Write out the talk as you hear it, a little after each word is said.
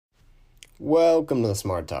Welcome to the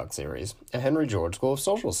Smart Talk series, a Henry George School of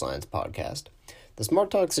Social Science podcast. The Smart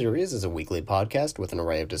Talk series is a weekly podcast with an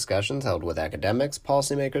array of discussions held with academics,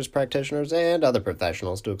 policymakers, practitioners, and other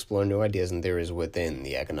professionals to explore new ideas and theories within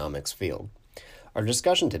the economics field. Our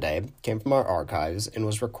discussion today came from our archives and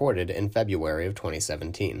was recorded in February of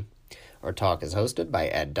 2017. Our talk is hosted by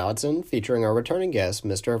Ed Dodson, featuring our returning guest,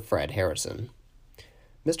 Mr. Fred Harrison.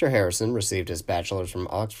 Mr. Harrison received his bachelor's from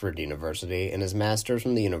Oxford University and his master's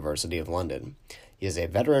from the University of London. He is a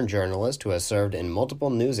veteran journalist who has served in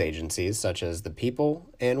multiple news agencies such as The People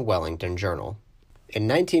and Wellington Journal. In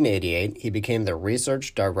 1988, he became the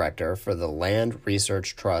research director for the Land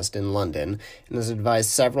Research Trust in London and has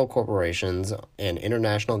advised several corporations and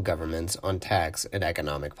international governments on tax and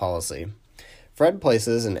economic policy. Fred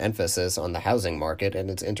places an emphasis on the housing market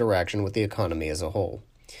and its interaction with the economy as a whole.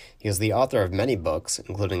 He is the author of many books,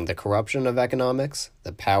 including The Corruption of Economics,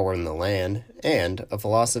 The Power in the Land, and A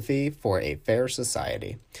Philosophy for a Fair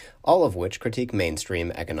Society, all of which critique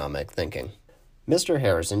mainstream economic thinking. Mr.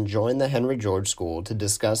 Harrison joined the Henry George School to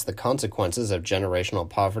discuss the consequences of generational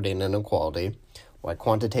poverty and inequality, why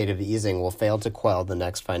quantitative easing will fail to quell the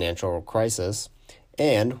next financial crisis,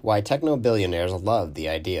 and why techno-billionaires love the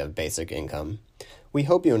idea of basic income. We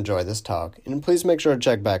hope you enjoy this talk, and please make sure to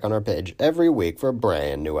check back on our page every week for a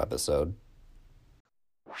brand new episode.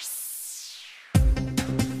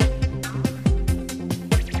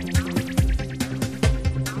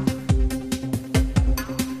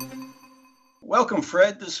 Welcome,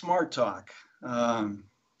 Fred, to Smart Talk.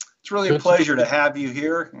 It's really a pleasure to have you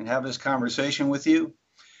here and have this conversation with you,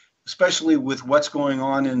 especially with what's going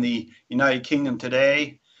on in the United Kingdom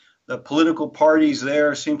today. The political parties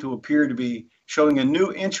there seem to appear to be showing a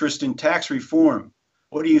new interest in tax reform.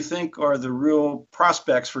 What do you think are the real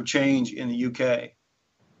prospects for change in the UK?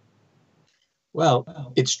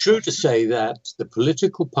 Well, it's true to say that the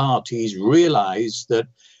political parties realize that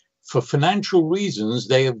for financial reasons,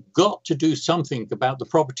 they have got to do something about the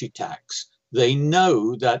property tax. They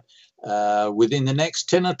know that within the next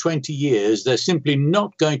 10 or 20 years, they're simply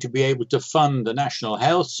not going to be able to fund the National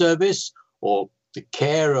Health Service or the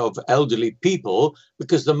care of elderly people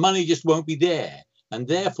because the money just won't be there. And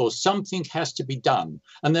therefore, something has to be done.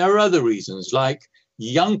 And there are other reasons, like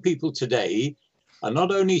young people today are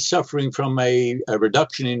not only suffering from a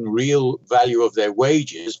reduction in real value of their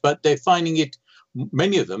wages, but they're finding it,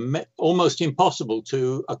 many of them, almost impossible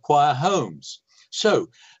to acquire homes. So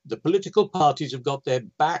the political parties have got their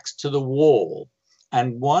backs to the wall.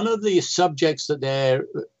 And one of the subjects that they're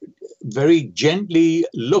very gently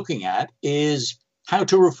looking at is how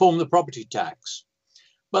to reform the property tax.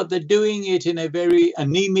 But they're doing it in a very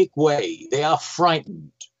anemic way. They are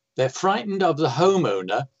frightened. They're frightened of the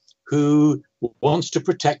homeowner who wants to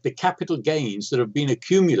protect the capital gains that have been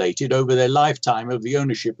accumulated over their lifetime of the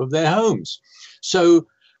ownership of their homes. So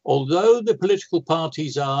although the political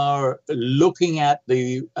parties are looking at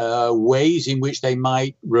the ways in which they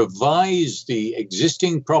might revise the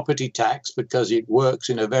existing property tax because it works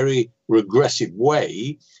in a very regressive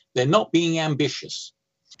way, they're not being ambitious.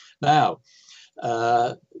 Now,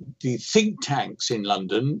 the think tanks in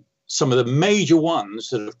London, some of the major ones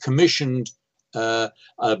that have commissioned a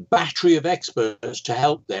battery of experts to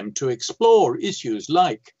help them to explore issues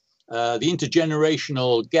like the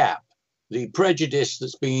intergenerational gap, the prejudice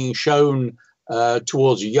that's being shown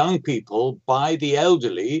towards young people by the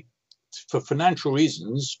elderly for financial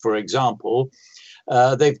reasons, for example.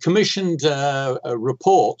 They've commissioned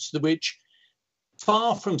reports which,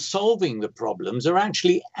 far from solving the problems, are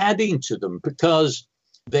actually adding to them because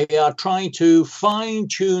they are trying to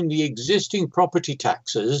fine-tune the existing property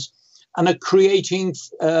taxes and are creating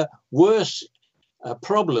worse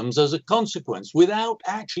problems as a consequence without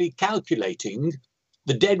actually calculating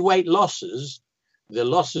the deadweight losses, the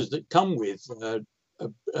losses that come with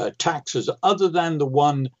taxes other than the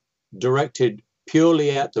one directed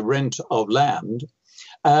purely at the rent of land.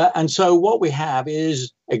 And so what we have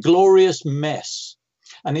is a glorious mess.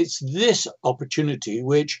 And it's this opportunity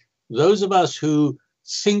which those of us who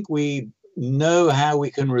think we know how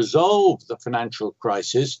we can resolve the financial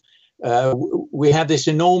crisis, we have this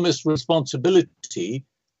enormous responsibility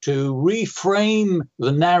to reframe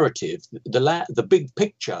the narrative, the big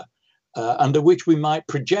picture under which we might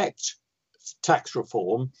project tax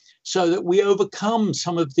reform so that we overcome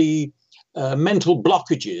some of the mental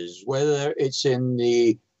blockages, whether it's in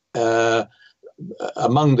the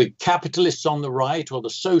among the capitalists on the right or the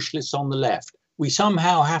socialists on the left. We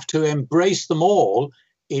somehow have to embrace them all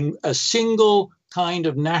in a single kind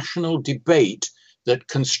of national debate that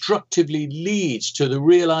constructively leads to the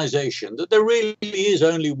realization that there really is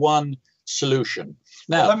only one solution.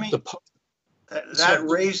 Now, That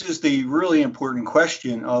raises the really important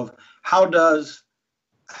question of how do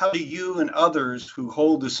you and others who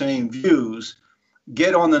hold the same views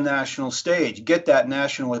get on the national stage, get that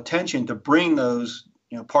national attention to bring those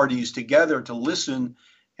parties together to listen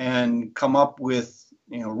and come up with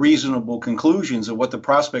reasonable conclusions of what the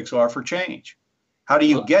prospects are for change. How do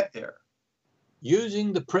you get there?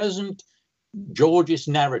 Using the present Georgist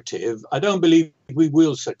narrative, I don't believe we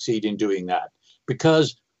will succeed in doing that,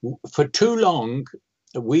 because for too long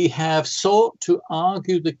we have sought to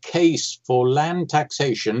argue the case for land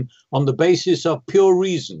taxation on the basis of pure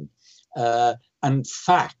reason and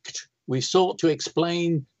fact. We sought to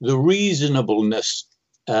explain the reasonableness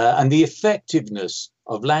and the effectiveness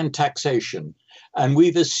of land taxation. And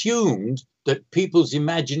we've assumed that people's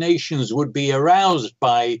imaginations would be aroused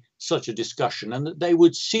by such a discussion, and that they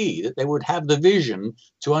would see, that they would have the vision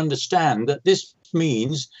to understand that this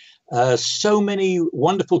means so many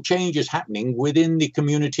wonderful changes happening within the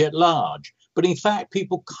community at large. But in fact,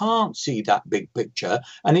 people can't see that big picture,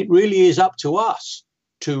 and it really is up to us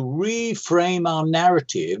to reframe our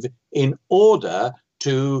narrative in order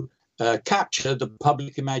to capture the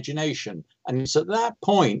public imagination. And it's at that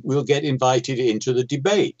point we'll get invited into the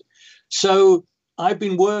debate. So I've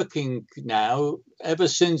been working now ever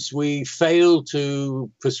since we failed to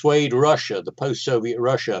persuade Russia, the post-Soviet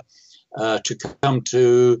Russia, to come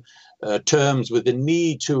to terms with the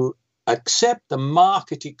need to accept the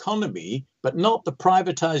market economy, but not the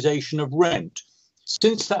privatization of rent.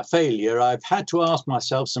 Since that failure, I've had to ask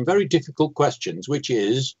myself some very difficult questions, which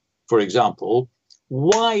is, for example,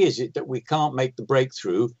 why is it that we can't make the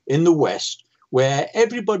breakthrough in the West where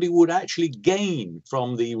everybody would actually gain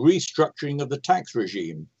from the restructuring of the tax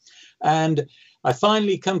regime? And I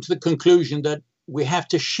finally come to the conclusion that we have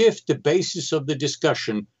to shift the basis of the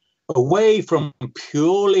discussion away from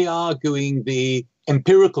purely arguing the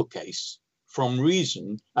empirical case from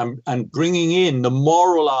reason and bringing in the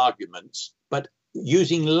moral arguments, but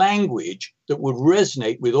using language that would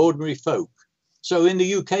resonate with ordinary folk. So in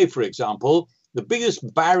the UK, for example, the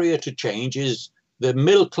biggest barrier to change is the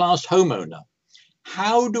middle-class homeowner.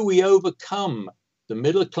 How do we overcome the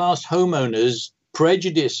middle-class homeowners'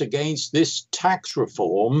 prejudice against this tax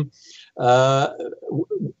reform,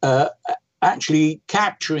 actually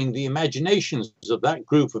capturing the imaginations of that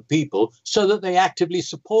group of people so that they actively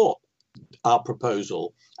support our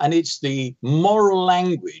proposal? And it's the moral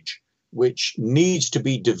language which needs to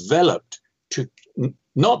be developed to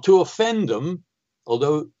not to offend them,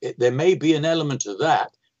 although there may be an element of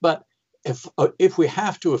that, but if we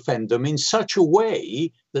have to offend them in such a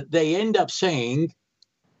way that they end up saying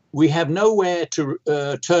we have nowhere to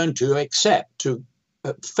turn to except to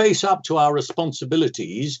face up to our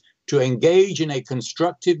responsibilities to engage in a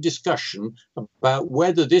constructive discussion about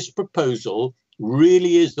whether this proposal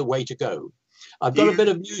really is the way to go. I've got a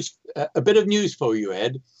bit of news for you,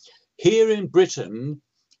 Ed. Here in Britain,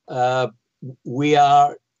 we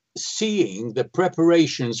are seeing the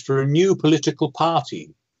preparations for a new political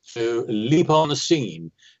party to leap on the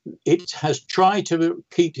scene. It has tried to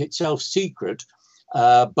keep itself secret,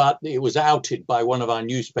 but it was outed by one of our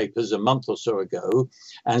newspapers a month or so ago.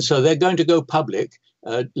 And so they're going to go public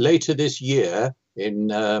later this year in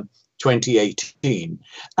 2018.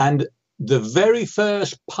 And the very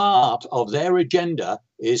first part of their agenda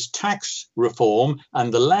is tax reform,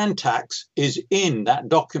 and the land tax is in that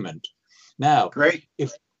document. Now, great.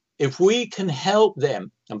 If we can help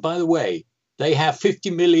them, and by the way, they have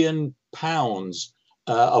 £50 million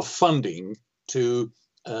of funding to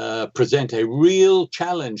present a real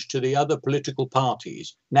challenge to the other political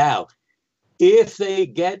parties. Now, if they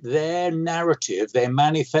get their narrative, their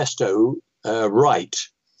manifesto right,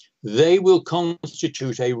 they will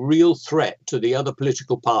constitute a real threat to the other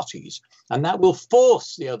political parties. And that will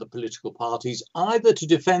force the other political parties either to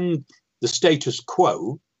defend the status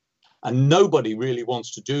quo, and nobody really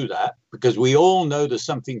wants to do that because we all know there's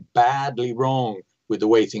something badly wrong with the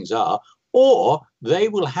way things are, or they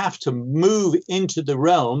will have to move into the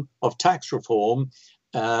realm of tax reform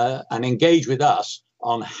and engage with us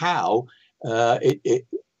on how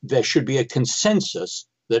there should be a consensus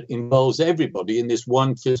that involves everybody in this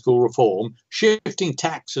one fiscal reform, shifting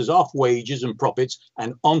taxes off wages and profits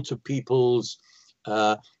and onto people's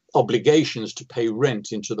obligations to pay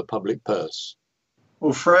rent into the public purse.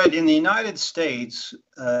 Well, Fred, in the United States,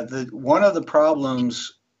 one of the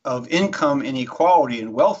problems of income inequality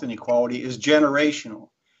and wealth inequality is generational.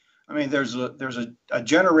 I mean, there's a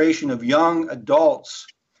generation of young adults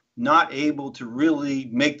not able to really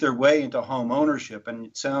make their way into home ownership, and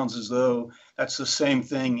it sounds as though that's the same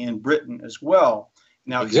thing in Britain as well.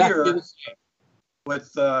 Now, exactly.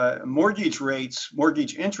 with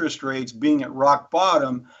mortgage interest rates being at rock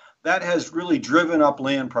bottom, that has really driven up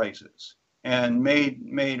land prices and made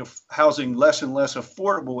housing less and less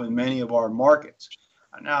affordable in many of our markets.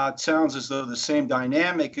 Now, it sounds as though the same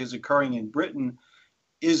dynamic is occurring in Britain.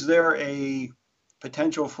 Is there a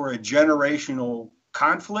potential for a generational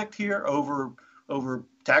conflict here over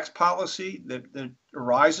tax policy that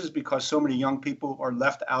arises because so many young people are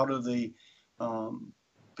left out of the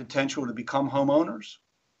potential to become homeowners?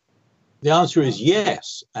 The answer is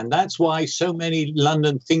yes. And that's why so many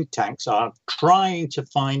London think tanks are trying to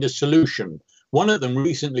find a solution. One of them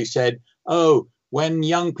recently said, oh, when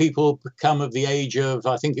young people become of the age of,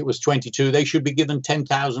 I think it was 22, they should be given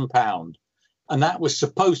 £10,000. And that was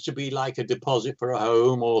supposed to be like a deposit for a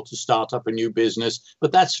home or to start up a new business.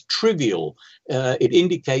 But that's trivial. It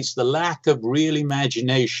indicates the lack of real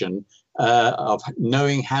imagination of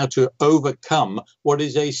knowing how to overcome what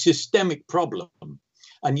is a systemic problem.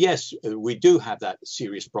 And yes, we do have that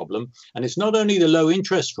serious problem. And it's not only the low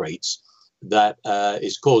interest rates that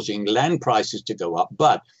is causing land prices to go up,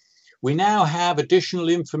 but we now have additional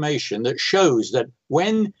information that shows that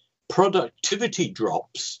when productivity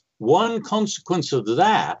drops, one consequence of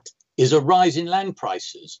that is a rise in land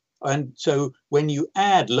prices. And so when you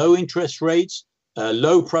add low interest rates,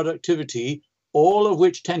 low productivity, all of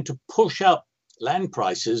which tend to push up land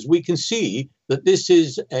prices, we can see that this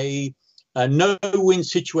is a no-win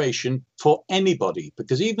situation for anybody,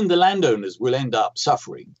 because even the landowners will end up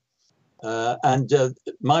suffering.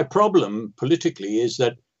 My problem politically is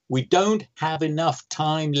that we don't have enough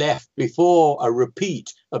time left before a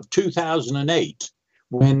repeat of 2008,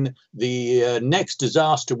 when the next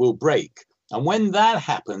disaster will break. And when that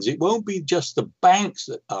happens, it won't be just the banks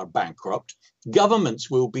that are bankrupt.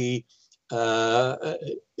 Governments will be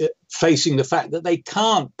facing the fact that they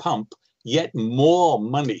can't pump yet more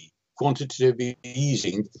money, quantitative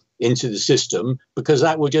easing, into the system, because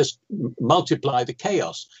that will just multiply the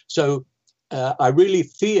chaos. So I really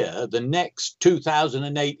fear the next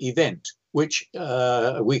 2008 event, which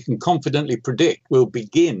we can confidently predict will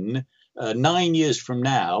begin 9 years from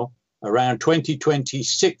now. Around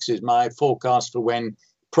 2026 is my forecast for when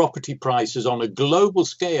property prices on a global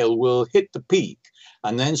scale will hit the peak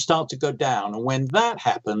and then start to go down. And when that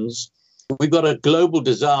happens, we've got a global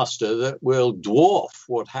disaster that will dwarf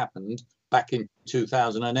what happened back in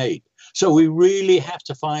 2008. So we really have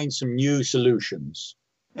to find some new solutions.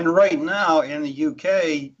 And right now in the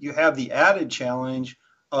UK, you have the added challenge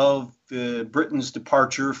of Britain's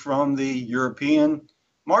departure from the European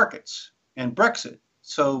markets and Brexit.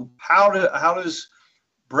 So how does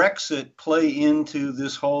Brexit play into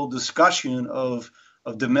this whole discussion of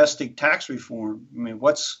domestic tax reform? I mean,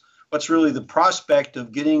 what's really the prospect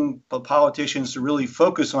of getting politicians to really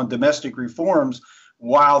focus on domestic reforms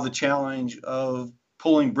while the challenge of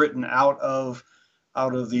pulling Britain out of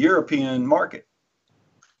the European market?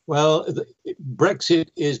 Well, Brexit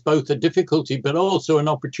is both a difficulty but also an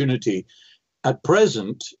opportunity. At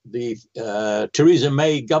present, the Theresa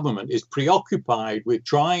May government is preoccupied with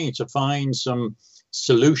trying to find some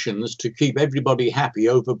solutions to keep everybody happy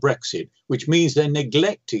over Brexit, which means they're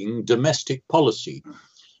neglecting domestic policy.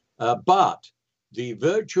 But the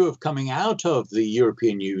virtue of coming out of the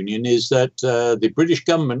European Union is that the British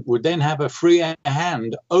government would then have a free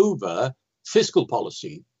hand over fiscal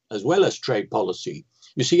policy as well as trade policy.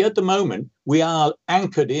 You see, at the moment, we are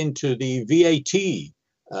anchored into the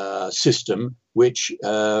VAT system, which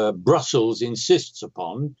Brussels insists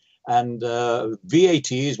upon. And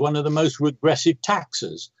VAT is one of the most regressive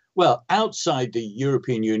taxes. Well, outside the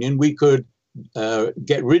European Union, we could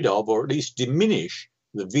get rid of, or at least diminish,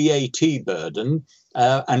 the VAT burden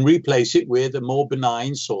and replace it with a more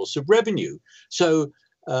benign source of revenue. So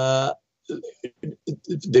the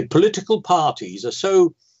political parties are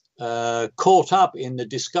so caught up in the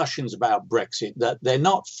discussions about Brexit that they're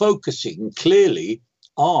not focusing clearly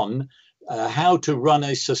on how to run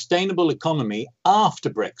a sustainable economy after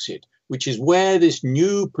Brexit, which is where this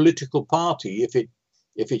new political party, if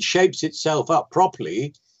it shapes itself up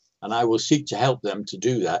properly, and I will seek to help them to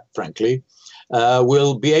do that, frankly,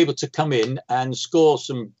 will be able to come in and score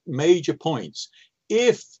some major points.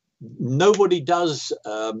 If nobody does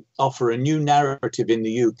offer a new narrative in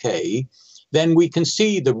the UK, then we can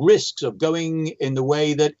see the risks of going in the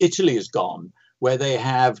way that Italy has gone, where they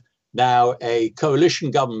have now a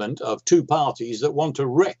coalition government of two parties that want to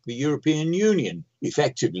wreck the European Union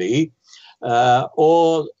effectively,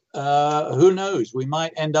 or who knows, we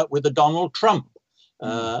might end up with a Donald Trump,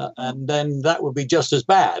 and then that would be just as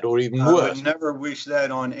bad or even worse. I would never wish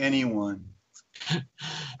that on anyone.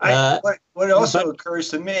 What also occurs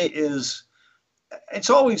to me is it's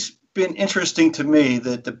always been interesting to me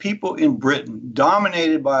that the people in Britain,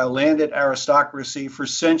 dominated by a landed aristocracy for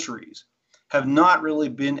centuries, have not really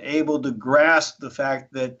been able to grasp the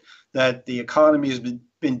fact that the economy has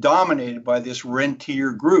been dominated by this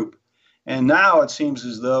rentier group. And now it seems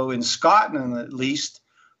as though in Scotland, at least,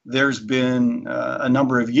 there's been a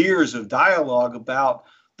number of years of dialogue about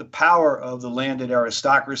the power of the landed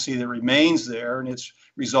aristocracy that remains there. And it's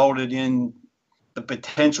resulted in the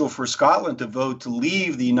potential for Scotland to vote to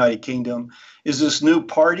leave the United Kingdom. Is this new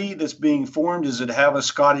party that's being formed, does it have a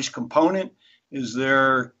Scottish component? Is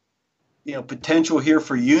there potential here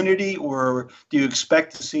for unity, or do you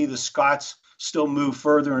expect to see the Scots still move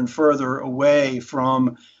further and further away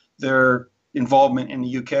from their involvement in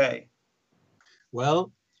the UK?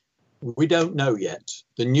 Well, we don't know yet.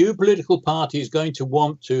 The new political party is going to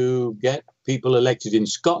want to get people elected in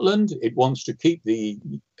Scotland. It wants to keep the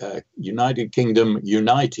United Kingdom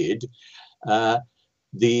united.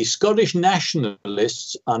 The Scottish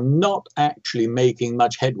nationalists are not actually making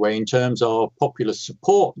much headway in terms of popular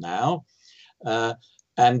support now.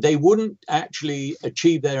 And they wouldn't actually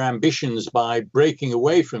achieve their ambitions by breaking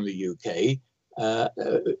away from the UK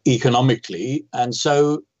economically. And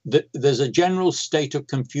so there's a general state of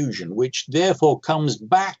confusion, which therefore comes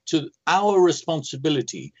back to our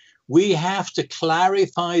responsibility. We have to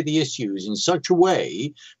clarify the issues in such a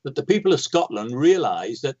way that the people of Scotland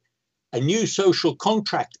realise that a new social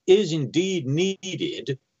contract is indeed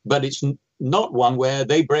needed, but it's not one where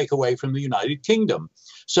they break away from the United Kingdom.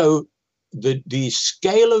 So the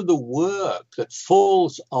scale of the work that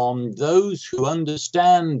falls on those who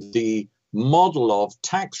understand the model of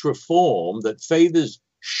tax reform that favours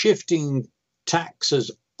shifting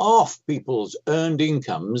taxes off people's earned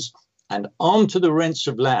incomes and onto the rents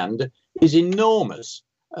of land is enormous.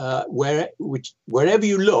 Wherever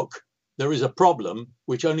you look, there is a problem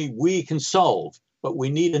which only we can solve. But we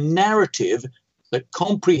need a narrative that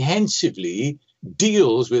comprehensively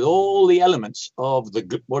deals with all the elements of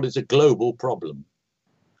what is a global problem.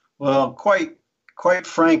 Well, quite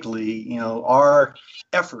frankly, our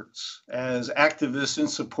efforts as activists in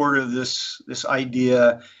support of this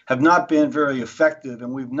idea have not been very effective,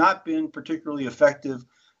 and we've not been particularly effective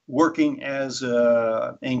working as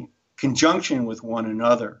in conjunction with one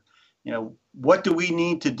another. What do we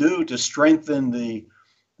need to do to strengthen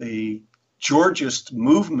the Georgist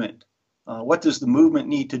movement? What does the movement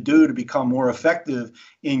need to do to become more effective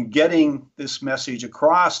in getting this message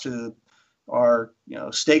across to our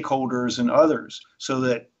stakeholders and others, so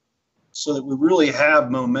that we really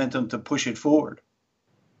have momentum to push it forward?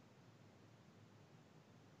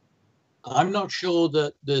 I'm not sure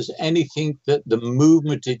that there's anything that the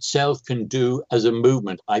movement itself can do as a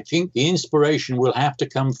movement. I think the inspiration will have to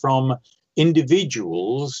come from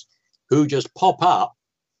individuals who just pop up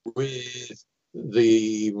with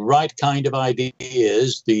the right kind of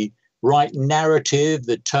ideas, the right narrative,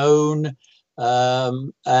 the tone,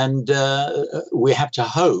 and we have to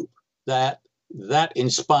hope that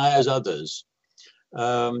inspires others.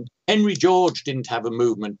 Henry George didn't have a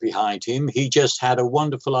movement behind him. He just had a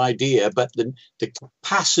wonderful idea, but the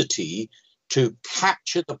capacity to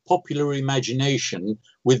capture the popular imagination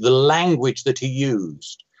with the language that he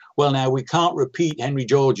used. Well, now, we can't repeat Henry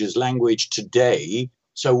George's language today,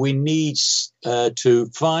 so we need to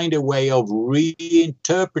find a way of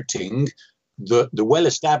reinterpreting the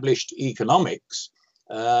well-established economics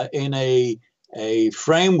in a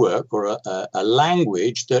framework or a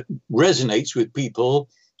language that resonates with people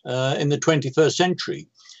in the 21st century.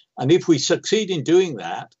 And if we succeed in doing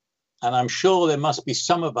that, and I'm sure there must be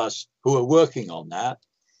some of us who are working on that,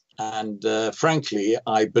 and frankly,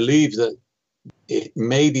 I believe that it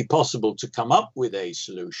may be possible to come up with a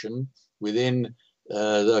solution within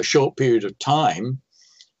a short period of time.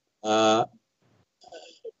 I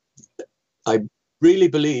really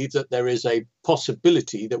believe that there is a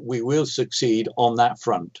possibility that we will succeed on that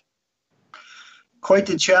front. Quite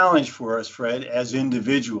the challenge for us, Fred, as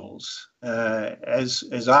individuals.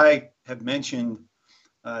 As I have mentioned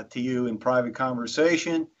to you in private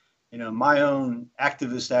conversation, my own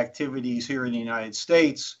activist activities here in the United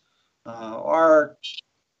States are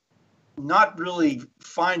not really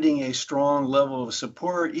finding a strong level of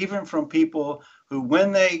support, even from people who,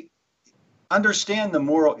 when they understand the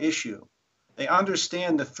moral issue, they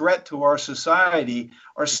understand the threat to our society,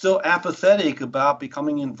 are still apathetic about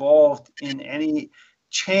becoming involved in any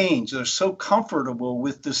change. They're so comfortable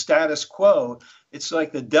with the status quo. It's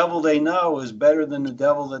like the devil they know is better than the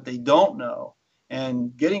devil that they don't know.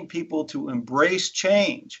 And getting people to embrace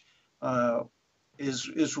change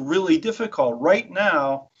is really difficult. Right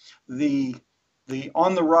now, the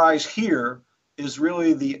on the rise here is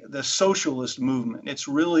really the socialist movement. It's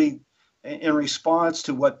really in response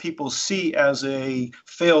to what people see as a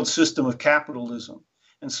failed system of capitalism.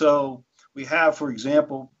 And so we have, for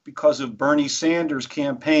example, because of Bernie Sanders'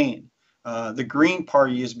 campaign, the Green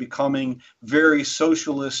Party is becoming very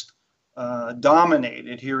socialist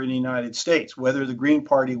dominated here in the United States. Whether the Green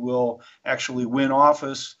Party will actually win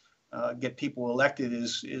office, get people elected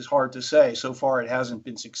is hard to say. So far, it hasn't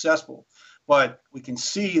been successful. But we can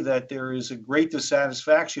see that there is a great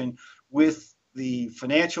dissatisfaction with the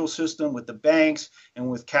financial system, with the banks, and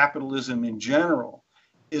with capitalism in general.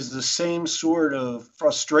 Is the same sort of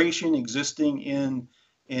frustration existing in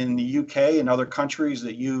the UK and other countries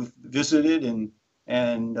that you've visited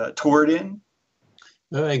and toured in?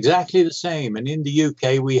 Exactly the same. And in the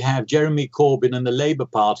UK, we have Jeremy Corbyn and the Labour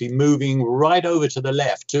Party moving right over to the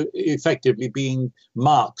left to effectively being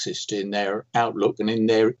Marxist in their outlook and in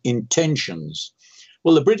their intentions.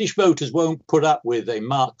 Well, the British voters won't put up with a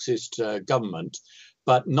Marxist government.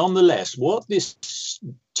 But nonetheless, what this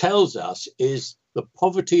tells us is the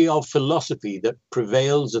poverty of philosophy that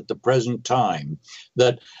prevails at the present time,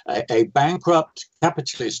 that a bankrupt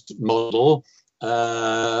capitalist model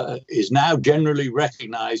is now generally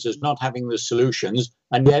recognized as not having the solutions,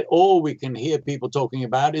 and yet all we can hear people talking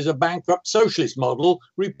about is a bankrupt socialist model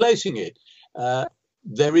replacing it.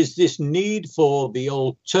 There is this need for the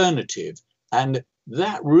alternative, and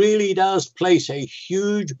that really does place a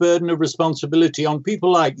huge burden of responsibility on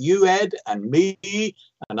people like you, Ed, and me,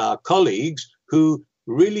 and our colleagues who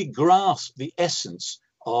really grasp the essence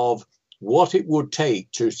of what it would take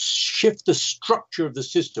to shift the structure of the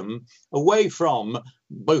system away from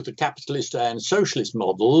both the capitalist and socialist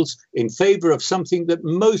models in favor of something that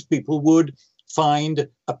most people would find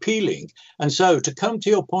appealing. And so to come to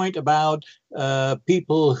your point about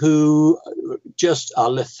people who just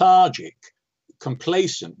are lethargic,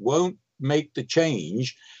 complacent, won't make the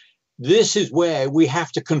change, this is where we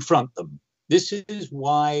have to confront them. This is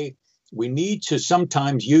why we need to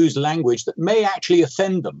sometimes use language that may actually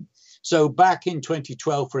offend them. So back in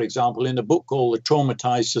 2012, for example, in a book called The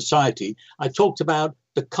Traumatized Society, I talked about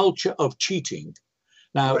the culture of cheating.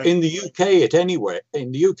 Now, right. In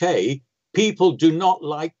the UK, people do not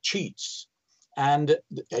like cheats. And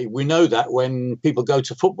we know that when people go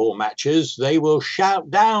to football matches, they will shout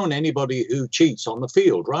down anybody who cheats on the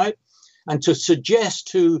field, right? And to suggest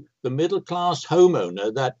to the middle-class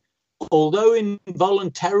homeowner that although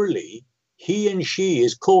involuntarily he and she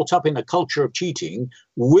is caught up in a culture of cheating,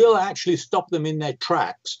 will actually stop them in their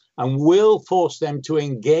tracks and will force them to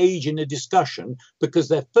engage in a discussion, because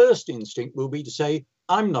their first instinct will be to say,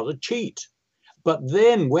 I'm not a cheat. But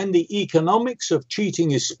then when the economics of cheating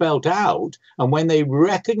is spelt out, and when they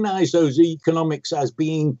recognize those economics as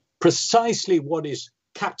being precisely what is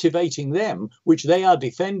captivating them, which they are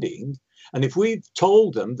defending, and if we've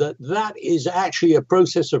told them that that is actually a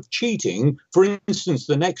process of cheating, for instance,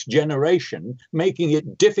 the next generation, making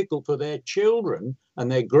it difficult for their children and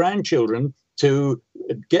their grandchildren to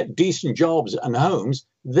get decent jobs and homes,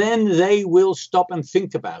 then they will stop and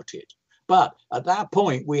think about it. But at that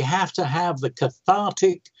point, we have to have the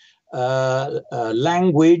cathartic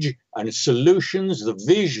language and solutions, the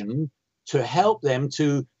vision, to help them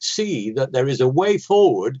to see that there is a way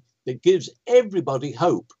forward that gives everybody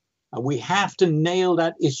hope. And we have to nail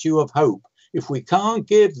that issue of hope. If we can't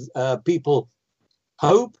give people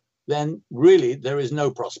hope, then really there is no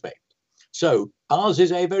prospect. So ours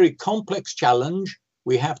is a very complex challenge.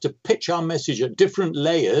 We have to pitch our message at different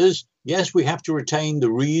layers. Yes, we have to retain the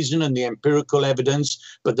reason and the empirical evidence,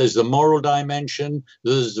 but there's the moral dimension,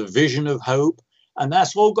 there's the vision of hope, and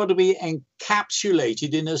that's all got to be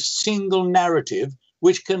encapsulated in a single narrative,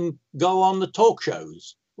 which can go on the talk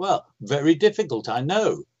shows. Well, very difficult, I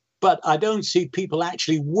know, but I don't see people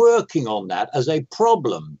actually working on that as a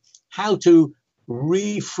problem. How to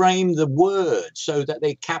reframe the words so that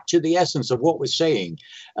they capture the essence of what we're saying.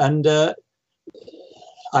 And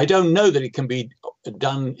I don't know that it can be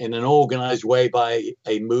done in an organized way by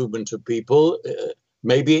a movement of people.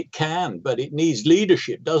 Maybe it can, but it needs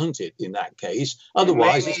leadership, doesn't it, in that case?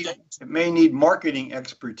 Otherwise, it may need marketing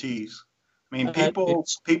expertise. I mean,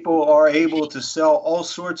 people are able to sell all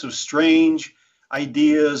sorts of strange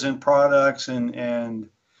ideas and products, and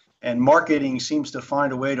marketing seems to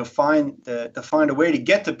find a way to find a way to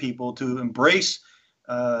get to people to embrace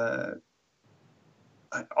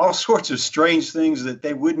all sorts of strange things that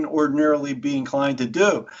they wouldn't ordinarily be inclined to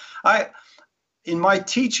do. In my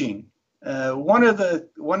teaching, one of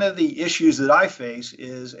the issues that I face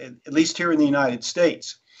is, at least here in the United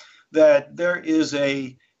States, that there is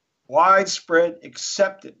a widespread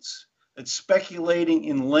acceptance that speculating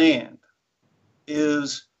in land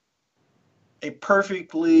is a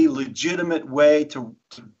perfectly legitimate way to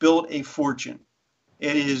build a fortune.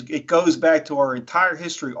 It goes back to our entire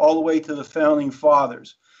history, all the way to the founding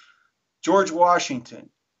fathers. George Washington,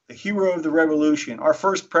 the hero of the Revolution, our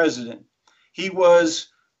first president, he was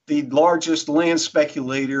the largest land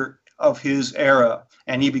speculator of his era,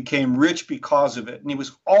 and he became rich because of it. And he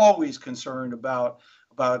was always concerned about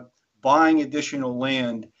buying additional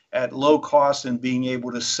land at low cost and being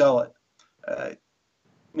able to sell it.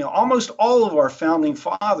 Almost all of our founding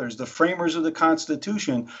fathers, the framers of the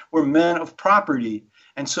Constitution, were men of property.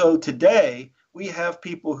 And so today we have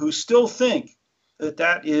people who still think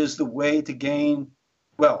that is the way to gain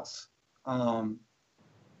wealth.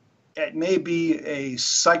 It may be a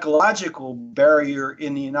psychological barrier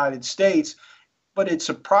in the United States, but it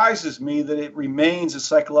surprises me that it remains a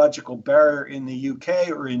psychological barrier in the UK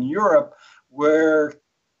or in Europe, where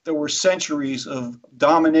there were centuries of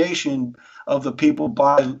domination of the people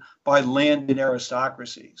by landed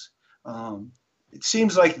aristocracies. It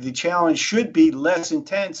seems like the challenge should be less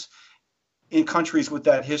intense in countries with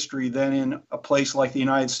that history than in a place like the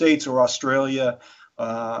United States or Australia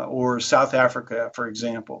or South Africa, for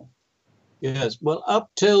example. Yes, well, up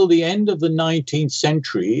till the end of the 19th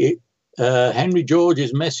century, Henry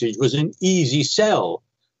George's message was an easy sell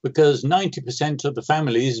because 90% of the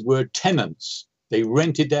families were tenants. They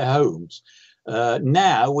rented their homes.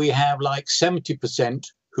 Now we have like 70%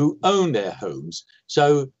 who own their homes.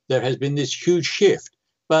 So there has been this huge shift,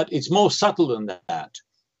 but it's more subtle than that.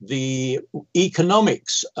 The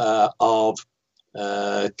economics of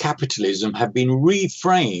capitalism have been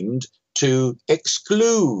reframed to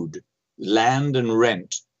exclude land and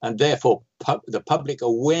rent, and therefore the public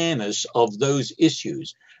awareness of those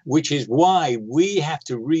issues, which is why we have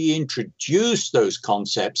to reintroduce those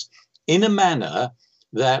concepts in a manner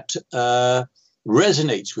that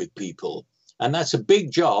resonates with people. And that's a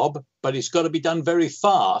big job, but it's got to be done very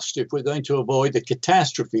fast if we're going to avoid the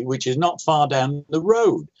catastrophe, which is not far down the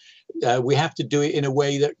road. We have to do it in a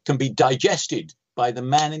way that can be digested by the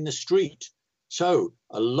man in the street. So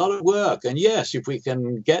a lot of work. And yes, if we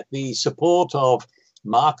can get the support of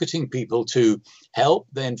marketing people to help,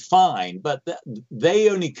 then fine. But they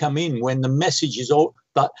only come in when the message is all,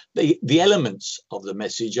 but the elements of the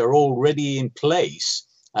message are already in place.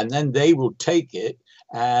 And then they will take it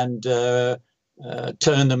and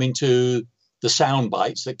turn them into the sound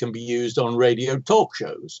bites that can be used on radio talk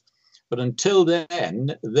shows. But until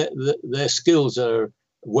then, their skills are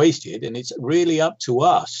wasted. And it's really up to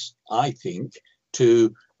us, I think,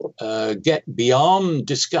 to get beyond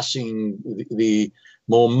discussing the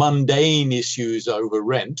more mundane issues over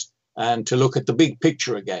rent and to look at the big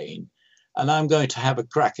picture again. And I'm going to have a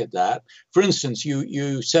crack at that. For instance,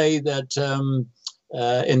 you say that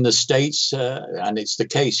in the States, and it's the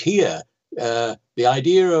case here, the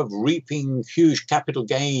idea of reaping huge capital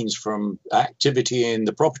gains from activity in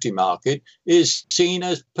the property market is seen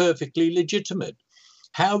as perfectly legitimate.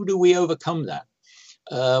 How do we overcome that?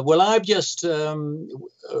 Well, I've just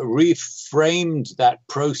reframed that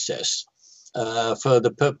process for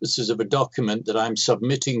the purposes of a document that I'm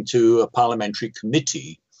submitting to a parliamentary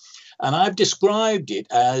committee. And I've described it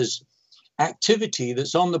as activity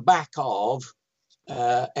that's on the back of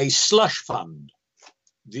a slush fund.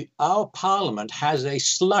 Our parliament has a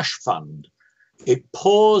slush fund. It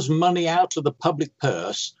pours money out of the public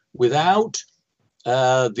purse without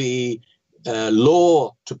the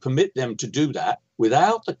law to permit them to do that,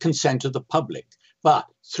 without the consent of the public. But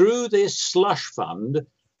through this slush fund,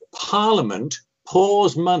 Parliament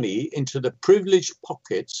pours money into the privileged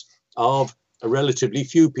pockets of a relatively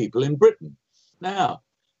few people in Britain. Now,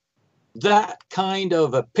 that kind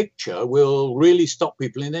of a picture will really stop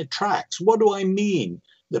people in their tracks. What do I mean?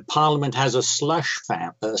 The Parliament has a slush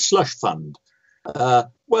fund.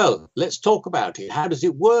 Well, let's talk about it. How does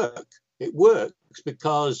it work? It works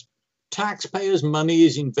because taxpayers' money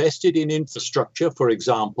is invested in infrastructure, for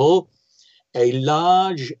example. A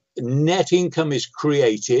large net income is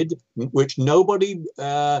created, which nobody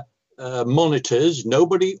monitors,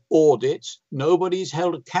 nobody audits, nobody's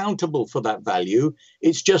held accountable for that value.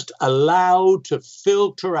 It's just allowed to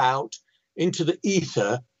filter out into the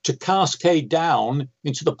ether to cascade down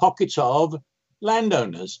into the pockets of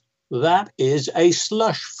landowners. That is a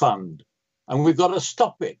slush fund, and we've got to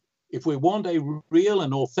stop it. If we want a real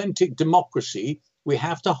and authentic democracy, we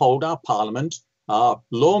have to hold our parliament, our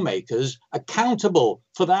lawmakers, accountable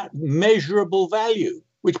for that measurable value,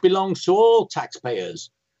 which belongs to all taxpayers.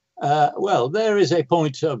 Well, there is a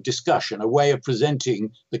point of discussion, a way of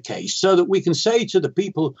presenting the case so that we can say to the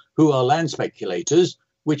people who are land speculators,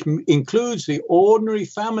 which includes the ordinary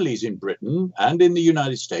families in Britain and in the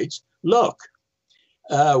United States, look,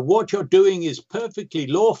 what you're doing is perfectly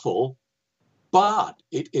lawful, but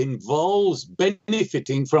it involves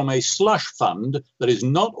benefiting from a slush fund that is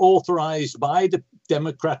not authorized by the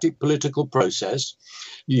democratic political process.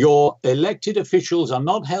 Your elected officials are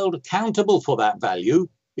not held accountable for that value.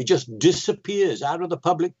 It just disappears out of the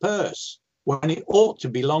public purse when it ought to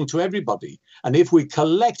belong to everybody. And if we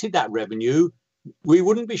collected that revenue, we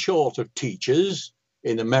wouldn't be short of teachers.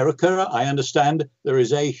 In America, I understand there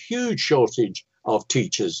is a huge shortage of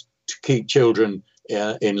teachers to keep children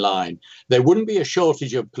in line. There wouldn't be a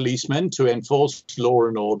shortage of policemen to enforce law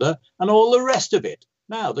and order and all the rest of it.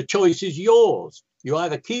 Now, the choice is yours. You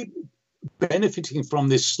either keep benefiting from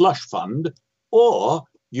this slush fund, or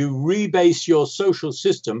you rebase your social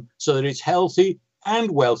system so that it's healthy and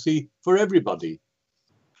wealthy for everybody.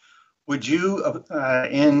 Would you,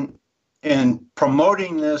 in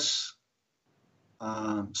promoting this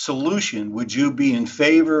solution, would you be in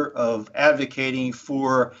favor of advocating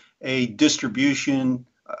for a distribution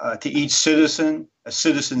to each citizen, a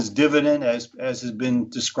citizen's dividend, as has been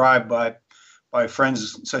described by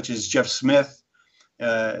friends such as Jeff Smith?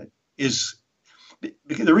 The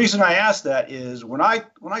reason I ask that is when I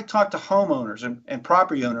talk to homeowners and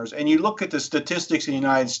property owners, and you look at the statistics in the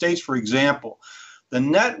United States, for example, the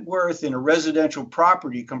net worth in a residential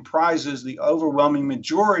property comprises the overwhelming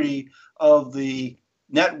majority of the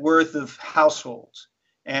net worth of households.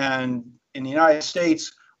 And in the United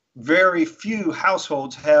States, very few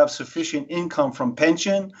households have sufficient income from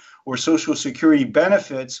pension or Social Security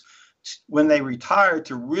benefits when they retire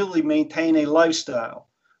to really maintain a lifestyle.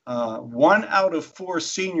 1 out of 4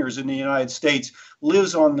 seniors in the United States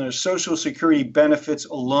lives on their Social Security benefits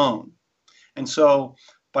alone. And so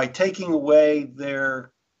by taking away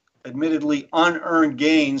their admittedly unearned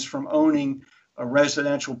gains from owning a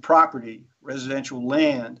residential property, residential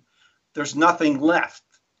land, there's nothing left.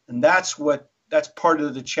 And that's part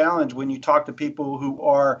of the challenge when you talk to people who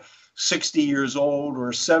are 60 years old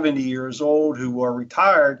or 70 years old who are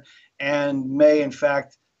retired and may in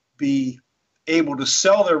fact be able to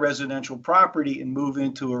sell their residential property and move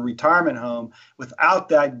into a retirement home. Without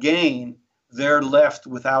that gain, they're left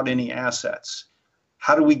without any assets.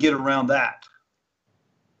 How do we get around that?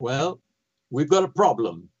 Well, we've got a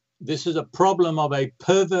problem. This is a problem of a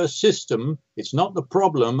perverse system. It's not the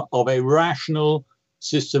problem of a rational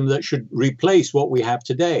system that should replace what we have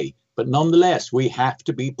today. But nonetheless, we have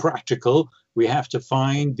to be practical. We have to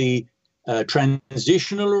find the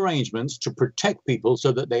transitional arrangements to protect people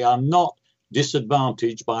so that they are not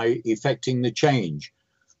disadvantaged by effecting the change.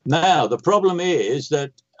 Now, the problem is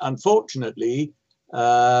that, unfortunately,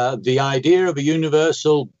 the idea of a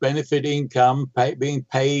universal benefit income being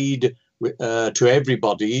paid to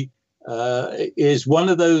everybody is one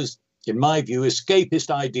of those, in my view, escapist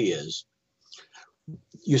ideas.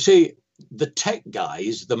 You see, the tech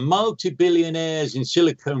guys, the multi-billionaires in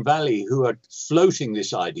Silicon Valley who are floating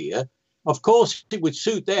this idea, of course, it would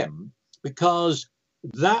suit them because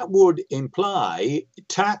that would imply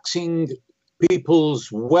taxing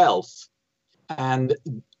people's wealth, and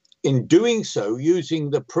in doing so,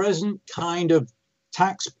 using the present kind of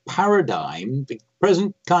tax paradigm, the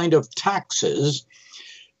present kind of taxes,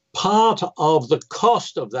 part of the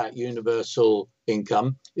cost of that universal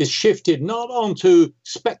income is shifted not onto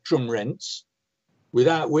spectrum rents,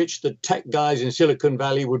 without which the tech guys in Silicon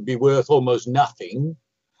Valley would be worth almost nothing.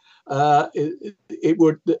 Their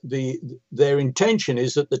intention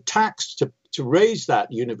is that the tax to raise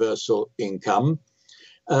that universal income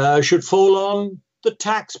should fall on the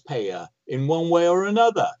taxpayer in one way or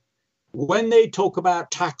another. When they talk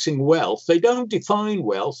about taxing wealth, they don't define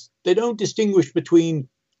wealth. They don't distinguish between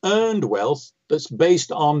earned wealth that's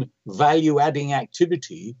based on value-adding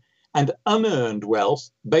activity and unearned wealth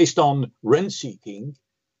based on rent-seeking.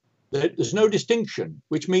 There's no distinction,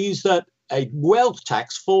 which means that a wealth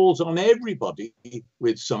tax falls on everybody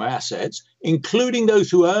with some assets, including those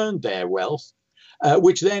who earned their wealth,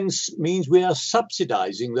 which then means we are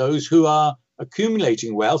subsidizing those who are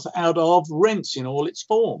accumulating wealth out of rents in all its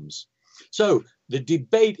forms. So the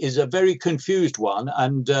debate is a very confused one.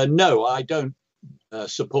 And no, I don't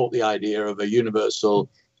support the idea of a universal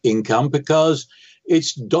income because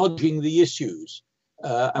it's dodging the issues.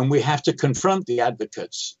 And we have to confront the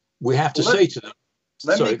advocates. We have to say to them,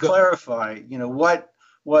 let me clarify,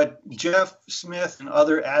 what Jeff Smith and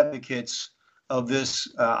other advocates of this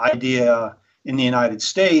idea in the United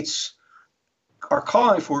States are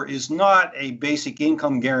calling for is not a basic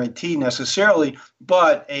income guarantee necessarily,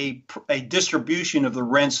 but a distribution of the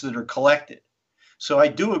rents that are collected. So I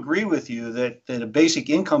do agree with you that a basic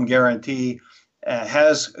income guarantee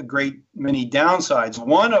has a great many downsides,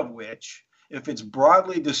 one of which if it's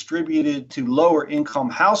broadly distributed to lower income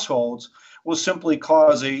households, will simply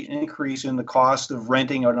cause an increase in the cost of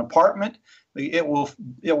renting an apartment. It will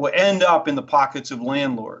end up in the pockets of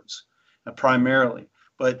landlords primarily.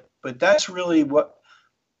 But that's really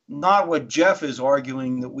not what Jeff is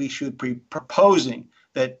arguing that we should be proposing,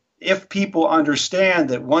 that if people understand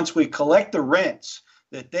that once we collect the rents,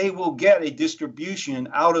 that they will get a distribution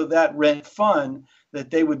out of that rent fund,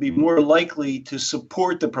 that they would be more likely to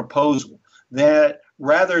support the proposal, that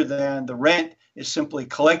rather than the rent is simply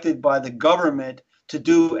collected by the government to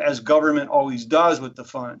do as government always does with the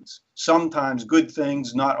funds. Sometimes good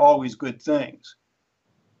things, not always good things.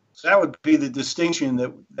 So that would be the distinction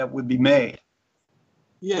that would be made.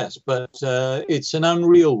 Yes, but it's an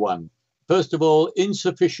unreal one. First of all,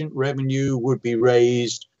 insufficient revenue would be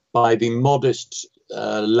raised by the modest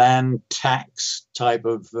land tax type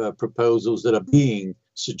of proposals that are being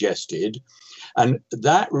suggested. And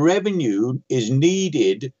that revenue is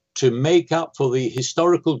needed to make up for the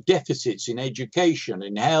historical deficits in education,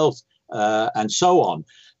 in health, and so on.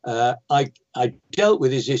 I dealt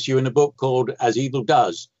with this issue in a book called As Evil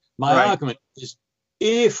Does. My argument is,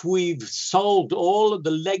 if we've solved all of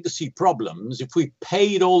the legacy problems, if we've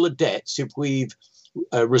paid all the debts, if we've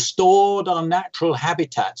restored our natural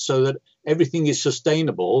habitat so that everything is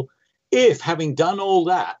sustainable, if having done all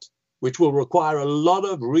that, which will require a lot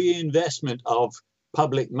of reinvestment of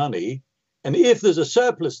public money, and if there's a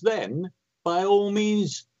surplus, then by all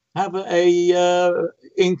means have a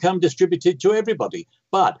income distributed to everybody.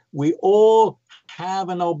 But we all have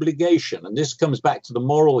an obligation, and this comes back to the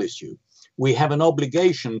moral issue. We have an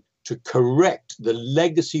obligation to correct the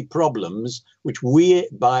legacy problems which we,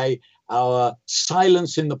 by our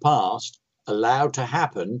silence in the past, allowed to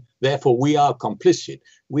happen. Therefore, we are complicit.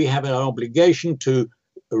 We have an obligation to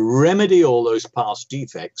remedy all those past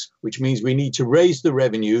defects, which means we need to raise the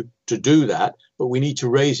revenue to do that, but we need to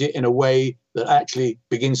raise it in a way that actually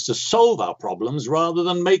begins to solve our problems rather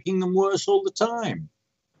than making them worse all the time.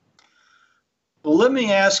 Well, let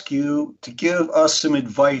me ask you to give us some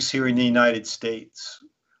advice here in the United States.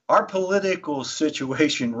 Our political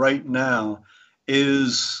situation right now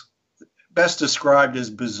is best described as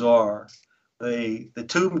bizarre. The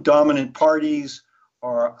two dominant parties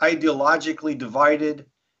are ideologically divided,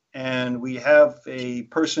 and we have a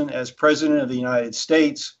person as president of the United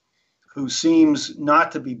States who seems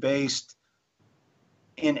not to be based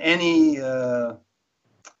in any,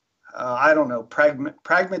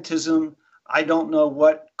 pragmatism. I don't know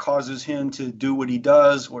what causes him to do what he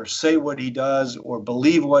does or say what he does or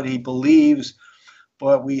believe what he believes,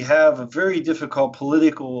 but we have a very difficult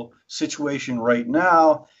political situation right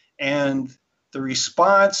now, and the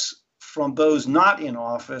response from those not in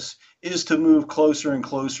office is to move closer and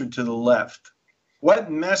closer to the left.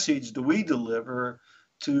 What message do we deliver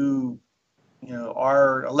to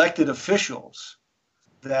our elected officials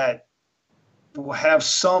that will have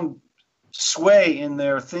some sway in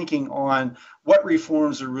their thinking on what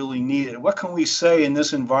reforms are really needed? What can we say in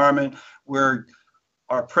this environment where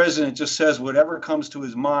our president just says whatever comes to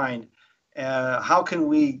his mind? How can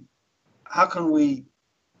we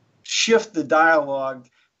shift the dialogue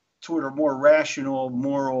toward a more rational,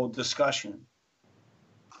 moral discussion?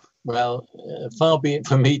 Well, far be it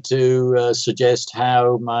for me to suggest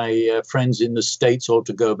how my friends in the States ought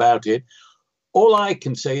to go about it. All I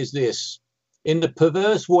can say is this. In the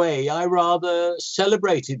perverse way, I rather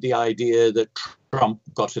celebrated the idea that Trump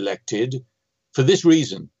got elected for this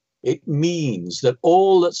reason. It means that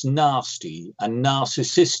all that's nasty and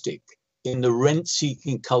narcissistic in the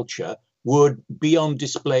rent-seeking culture would be on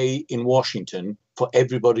display in Washington for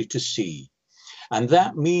everybody to see. And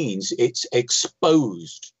that means it's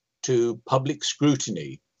exposed to public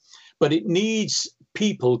scrutiny. But it needs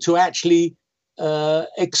people to actually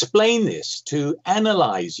explain this, to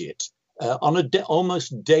analyze it on a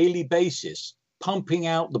almost daily basis, pumping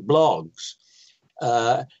out the blogs,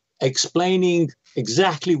 explaining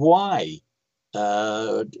exactly why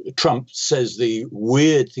Trump says the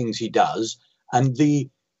weird things he does and the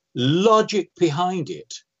logic behind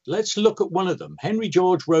it. Let's look at one of them. Henry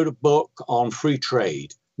George wrote a book on free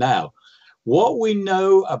trade. Now, what we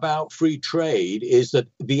know about free trade is that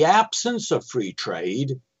the absence of free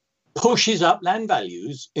trade pushes up land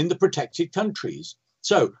values in the protected countries.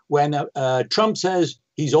 So when Trump says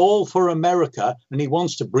he's all for America and he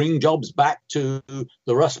wants to bring jobs back to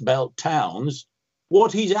the Rust Belt towns,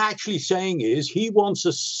 what he's actually saying is he wants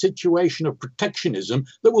a situation of protectionism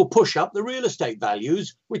that will push up the real estate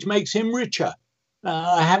values, which makes him richer.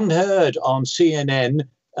 I haven't heard on CNN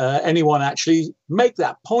anyone actually make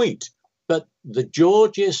that point. But the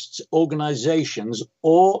Georgist organizations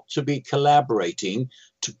ought to be collaborating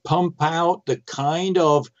to pump out the kind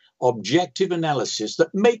of objective analysis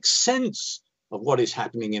that makes sense of what is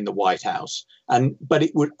happening in the White House. But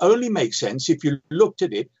it would only make sense if you looked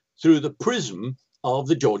at it through the prism of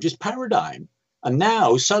the Georgist paradigm. And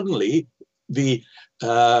now suddenly the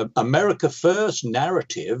America First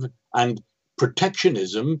narrative and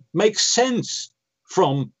protectionism makes sense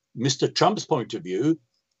from Mr. Trump's point of view,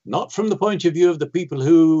 not from the point of view of the people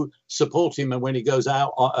who support him. And when he goes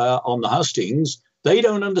out on the hustings, they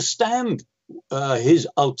don't understand his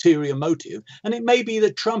ulterior motive. And it may be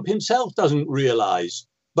that Trump himself doesn't realize,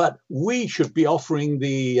 but we should be offering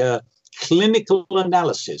the clinical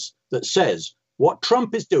analysis that says what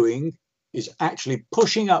Trump is doing is actually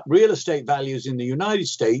pushing up real estate values in the United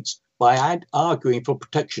States by arguing for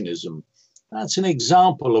protectionism. That's an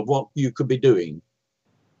example of what you could be doing.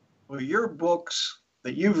 Well, your books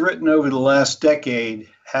that you've written over the last decade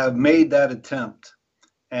have made that attempt.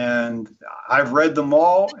 And I've read them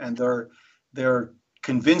all, and they're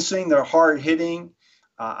convincing, they're hard-hitting.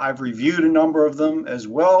 I've reviewed a number of them as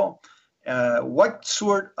well. What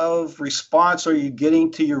sort of response are you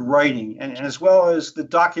getting to your writing, and as well as the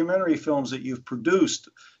documentary films that you've produced,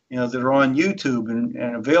 that are on YouTube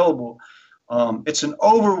and available? It's an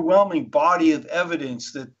overwhelming body of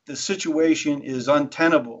evidence that the situation is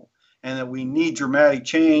untenable and that we need dramatic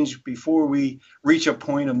change before we reach a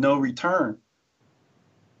point of no return.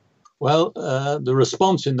 Well, the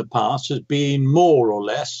response in the past has been more or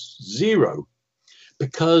less zero,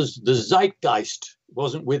 because the zeitgeist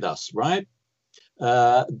wasn't with us, right?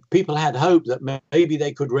 People had hope that maybe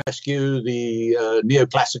they could rescue the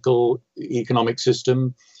neoclassical economic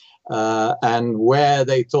system, and where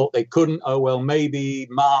they thought they couldn't, oh, well, maybe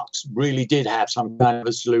Marx really did have some kind of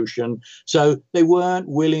a solution. So they weren't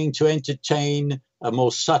willing to entertain a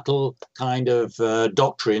more subtle kind of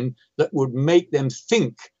doctrine that would make them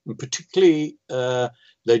think, and particularly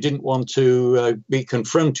they didn't want to be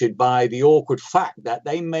confronted by the awkward fact that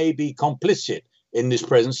they may be complicit in this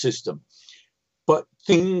present system. But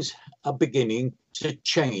things are beginning to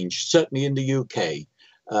change, certainly in the UK,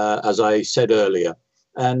 as I said earlier.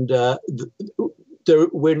 And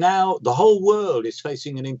we're now, the whole world is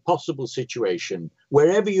facing an impossible situation.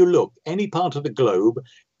 Wherever you look, any part of the globe,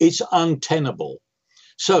 it's untenable.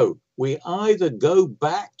 So we either go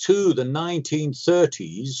back to the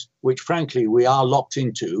 1930s, which frankly we are locked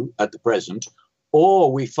into at the present,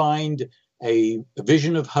 or we find a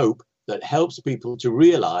vision of hope that helps people to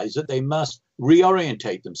realize that they must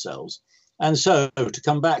reorientate themselves. And so to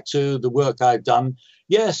come back to the work I've done,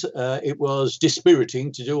 yes, it was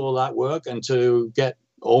dispiriting to do all that work and to get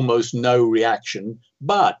almost no reaction,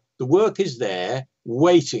 but the work is there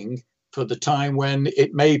waiting for the time when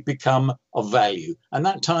it may become of value. And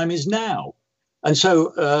that time is now. And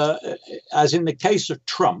so, as in the case of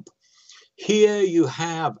Trump, here you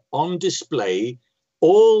have on display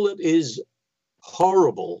all that is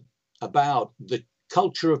horrible about the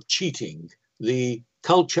culture of cheating, the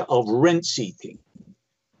culture of rent seeking,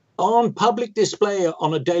 on public display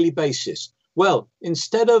on a daily basis. Well,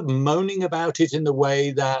 instead of moaning about it in the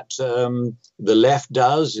way that the left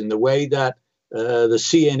does, in the way that the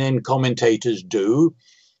CNN commentators do,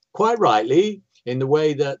 quite rightly, in the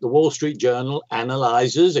way that the Wall Street Journal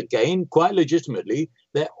analyzes, again, quite legitimately,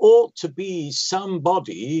 there ought to be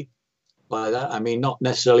somebody, by that I mean not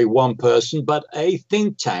necessarily one person, but a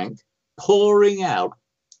think tank pouring out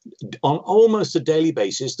on almost a daily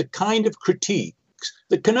basis the kind of critiques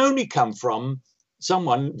that can only come from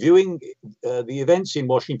someone viewing the events in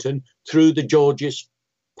Washington through the Georgist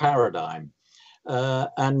paradigm.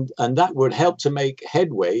 And that would help to make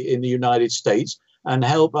headway in the United States and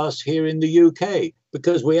help us here in the UK,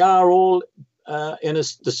 because we are all in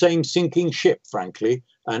the same sinking ship, frankly,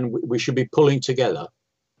 and we should be pulling together.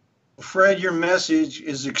 Fred, your message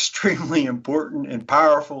is extremely important and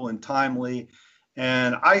powerful and timely.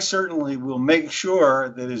 And I certainly will make sure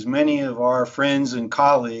that as many of our friends and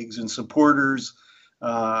colleagues and supporters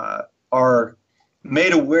are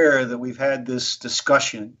made aware that we've had this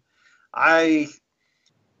discussion. I'm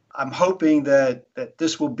hoping that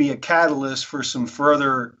this will be a catalyst for some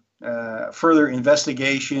further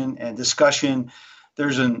investigation and discussion.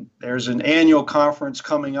 There's an annual conference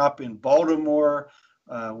coming up in Baltimore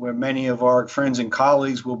where many of our friends and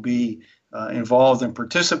colleagues will be involved in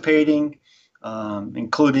participating,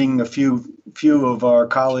 including a few of our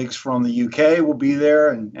colleagues from the UK will be there,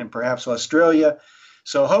 and perhaps Australia.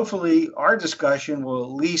 So hopefully our discussion will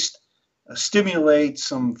at least stimulate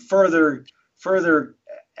some further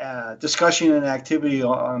discussion and activity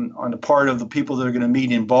on the part of the people that are going to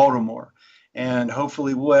meet in Baltimore. and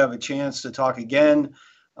hopefully we'll have a chance to talk again.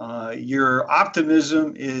 Your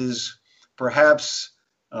optimism is perhaps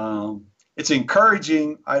it's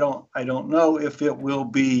encouraging. I don't know if it will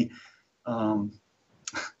be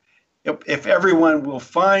if everyone will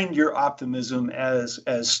find your optimism as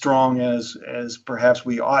strong as perhaps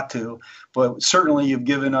we ought to, but certainly you've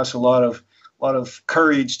given us a lot of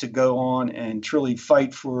courage to go on and truly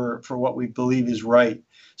fight for what we believe is right.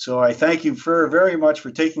 So I thank you very much for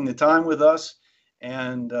taking the time with us,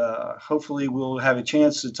 and hopefully we'll have a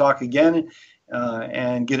chance to talk again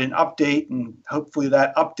and get an update, and hopefully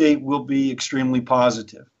that update will be extremely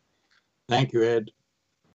positive. Thank you, Ed.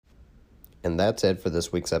 And that's it for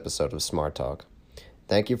this week's episode of Smart Talk.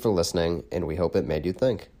 Thank you for listening, and we hope it made you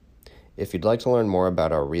think. If you'd like to learn more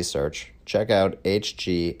about our research, check out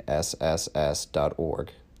hgsss.org.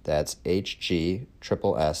 That's hgsss.org.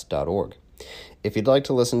 If you'd like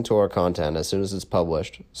to listen to our content as soon as it's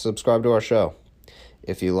published, subscribe to our show.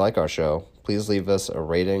 If you like our show, please leave us a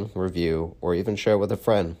rating, review, or even share with a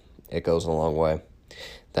friend. It goes a long way.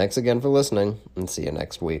 Thanks again for listening, and see you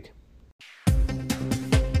next week.